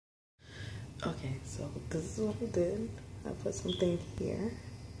Okay, so this is what I did. I put something here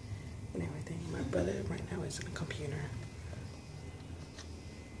and everything. My brother right now is in a computer.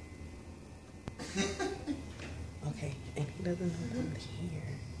 Okay, and he doesn't know that I'm here.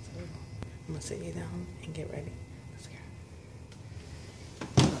 So I'm gonna sit you down and get ready. Let's go.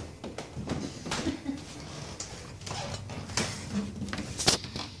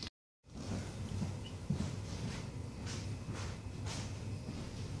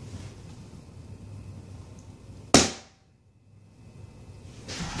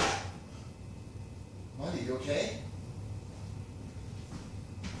 Money, you okay?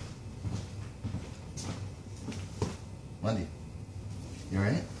 Money, you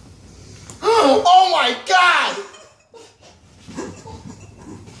alright? Oh my God!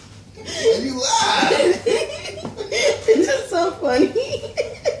 And you laugh! It's just so funny.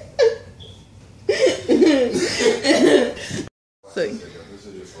 So,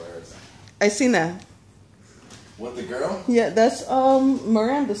 I seen that. What, the girl? Yeah, that's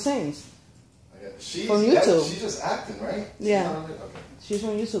Miranda Sings. She's From YouTube. She's just acting, right? Yeah. Okay. She's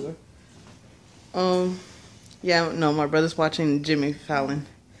from YouTuber. Yeah, no, my brother's watching Jimmy Fallon.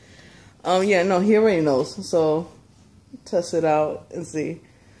 Yeah, no, he already knows. So, test it out and see.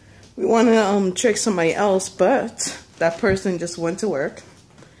 We want to trick somebody else, but that person just went to work.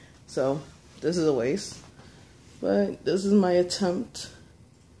 So, this is a waste. But this is my attempt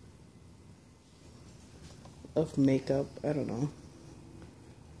of makeup. I don't know.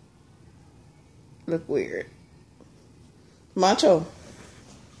 Look weird. Macho,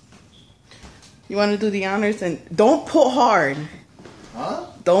 you want to do the honors? And don't pull hard. Huh?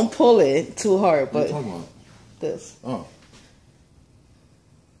 Don't pull it too hard. But what are you talking about? This. Oh.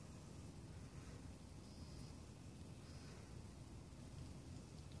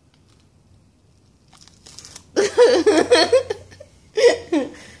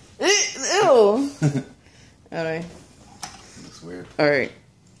 Ew. Alright. Looks weird. Alright.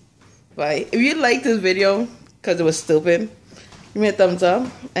 Bye. If you like this video because it was stupid, give me a thumbs up.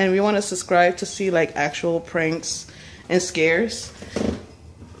 And we want to subscribe to see like actual pranks and scares.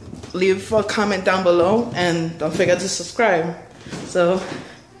 Leave a comment down below and don't forget to subscribe. So,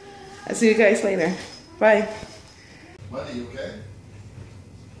 I'll see you guys later. Bye. Money, you okay?